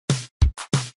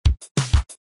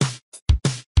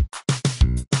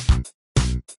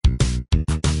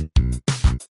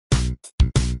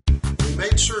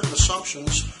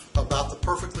assumptions about the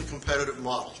perfectly competitive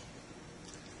model.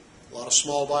 A lot of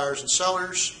small buyers and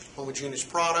sellers, homogeneous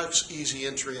products, easy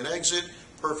entry and exit,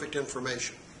 perfect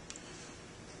information.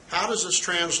 How does this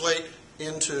translate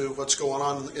into what's going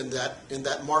on in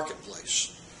that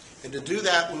marketplace? And to do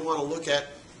that, we want to look at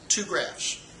two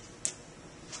graphs.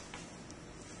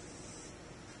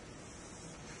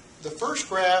 The first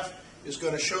graph is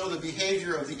going to show the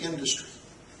behavior of the industry.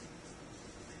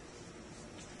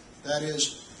 That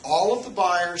is, all of the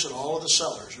buyers and all of the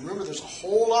sellers. Remember, there's a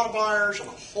whole lot of buyers and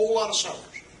a whole lot of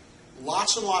sellers.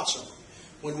 Lots and lots of them.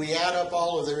 When we add up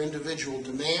all of their individual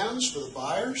demands for the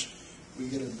buyers, we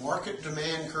get a market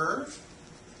demand curve,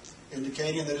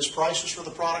 indicating that as prices for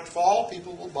the product fall,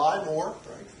 people will buy more,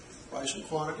 right? Price and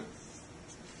quantity.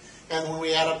 And when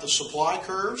we add up the supply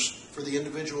curves for the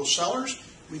individual sellers,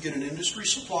 we get an industry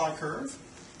supply curve,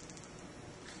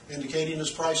 indicating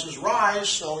as prices rise,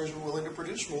 sellers are willing to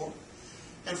produce more.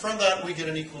 And from that, we get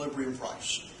an equilibrium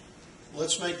price.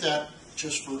 Let's make that,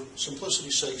 just for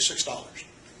simplicity's sake, $6.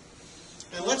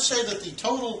 And let's say that the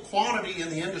total quantity in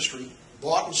the industry,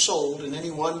 bought and sold in any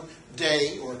one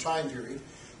day or time period,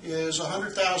 is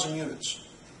 100,000 units.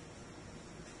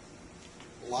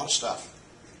 A lot of stuff.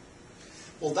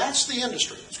 Well, that's the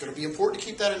industry. It's going to be important to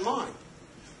keep that in mind.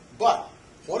 But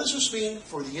what does this mean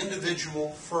for the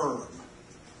individual firm?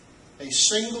 A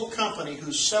single company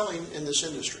who's selling in this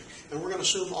industry. And we're going to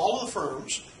assume all of the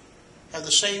firms have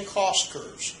the same cost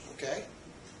curves, okay?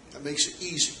 That makes it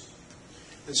easy.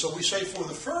 And so we say for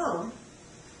the firm,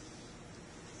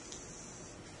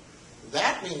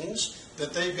 that means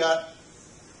that they've got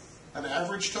an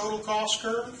average total cost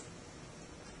curve,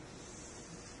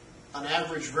 an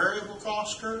average variable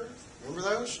cost curve, remember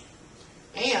those?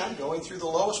 And going through the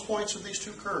lowest points of these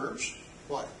two curves,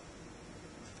 what?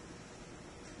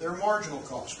 Their marginal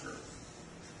cost curve.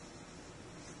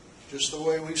 Just the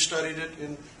way we've studied it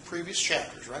in previous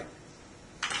chapters, right?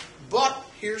 But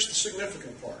here's the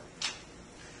significant part.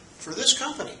 For this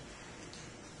company,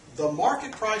 the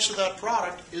market price of that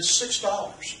product is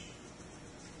 $6.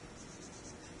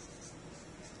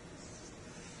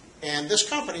 And this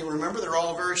company, remember, they're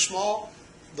all very small.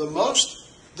 The most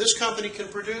this company can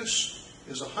produce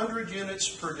is 100 units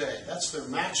per day. That's their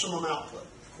maximum output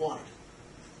quantity.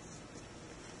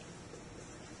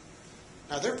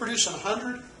 Now, they're producing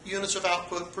 100 units of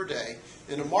output per day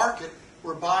in a market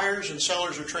where buyers and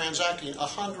sellers are transacting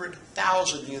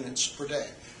 100,000 units per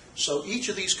day. So each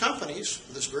of these companies,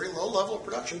 with this very low level of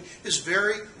production, is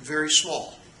very, very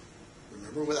small.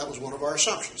 Remember, that was one of our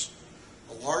assumptions.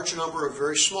 A large number of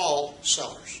very small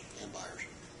sellers and buyers.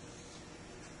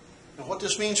 Now, what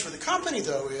this means for the company,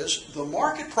 though, is the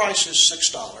market price is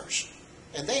 $6,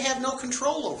 and they have no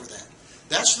control over that.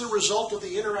 That's the result of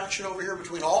the interaction over here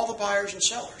between all the buyers and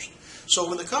sellers. So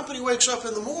when the company wakes up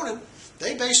in the morning,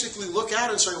 they basically look out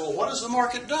and say, well, what has the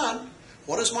market done?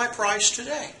 What is my price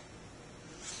today?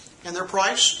 And their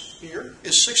price here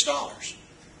is $6.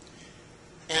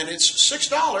 And it's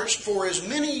 $6 for as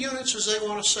many units as they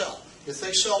want to sell. If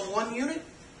they sell 1 unit,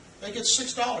 they get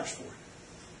 $6 for it.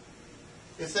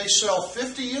 If they sell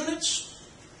 50 units,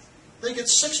 they get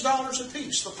 $6 a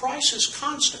piece. The price is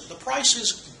constant. The price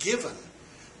is given.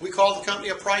 We call the company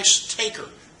a price taker.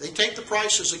 They take the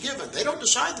price as a given. They don't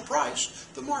decide the price.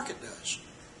 The market does.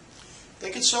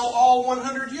 They can sell all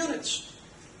 100 units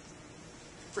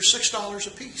for $6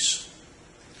 a piece.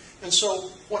 And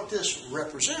so what this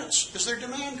represents is their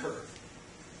demand curve.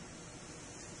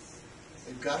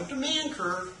 They've got a demand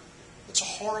curve. It's a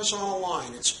horizontal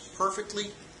line. It's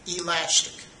perfectly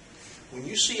elastic. When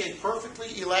you see a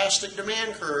perfectly elastic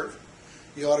demand curve,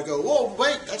 you ought to go, whoa,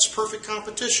 wait, that's perfect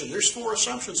competition. There's 4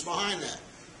 assumptions behind that.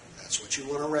 That's what you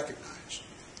want to recognize.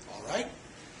 All right?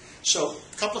 So,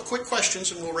 a couple of quick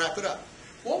questions and we'll wrap it up.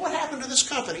 What would happen to this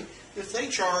company if they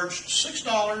charged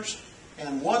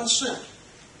 $6.01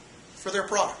 for their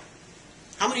product?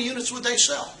 How many units would they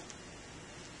sell?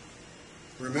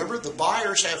 Remember, the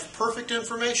buyers have perfect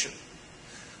information.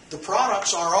 The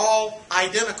products are all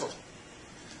identical.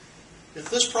 If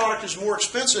this product is more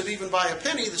expensive, even by a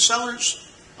penny, the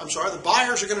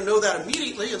buyers are going to know that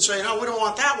immediately and say, no, we don't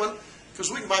want that one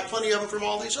because we can buy plenty of them from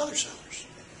all these other sellers.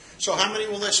 So how many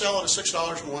will they sell at a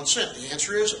 $6.01? The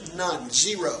answer is none,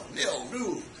 zero, nil,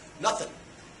 no, nothing.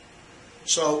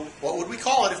 So what would we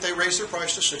call it if they raised their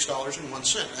price to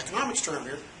 $6.01? Economics term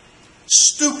here.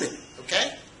 Stupid,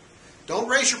 okay? Don't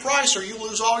raise your price or you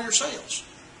lose all your sales.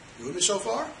 You with me so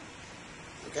far?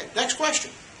 Okay, next question.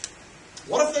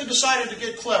 What if they decided to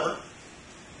get clever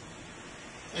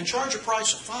and charge a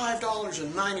price of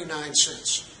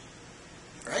 $5.99?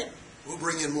 Right? We'll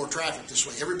bring in more traffic this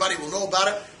way. Everybody will know about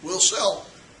it. We'll sell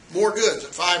more goods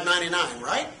at $5.99,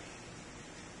 right?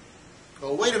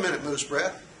 Oh, wait a minute, Moose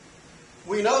Breath.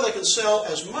 We know they can sell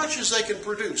as much as they can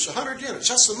produce, 100 units.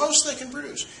 That's the most they can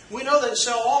produce. We know they can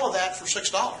sell all of that for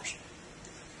 $6.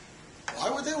 Why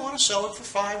would they want to sell it for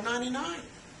 $5.99?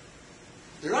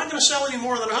 They're not going to sell any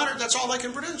more than 100. That's all they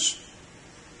can produce.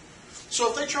 So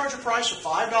if they charge a price of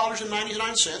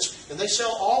 $5.99 and they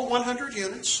sell all 100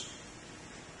 units,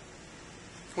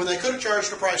 when they could have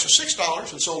charged a price of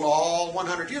 $6 and sold all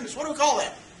 100 units, what do we call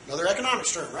that? Another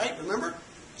economics term, right? Remember?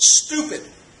 Stupid.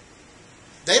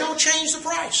 They don't change the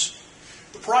price.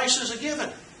 The price is a given.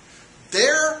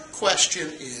 Their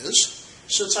question is,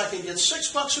 since I can get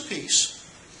 $6 a piece,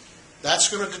 that's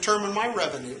going to determine my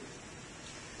revenue.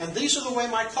 And these are the way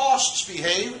my costs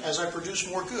behave as I produce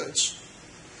more goods.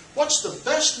 What's the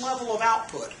best level of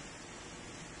output?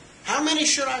 How many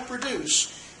should I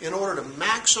produce in order to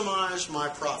maximize my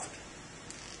profit?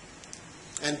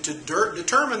 And to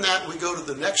determine that, we go to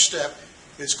the next step.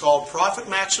 It's called profit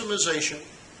maximization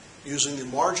using the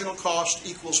marginal cost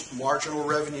equals marginal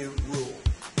revenue rule.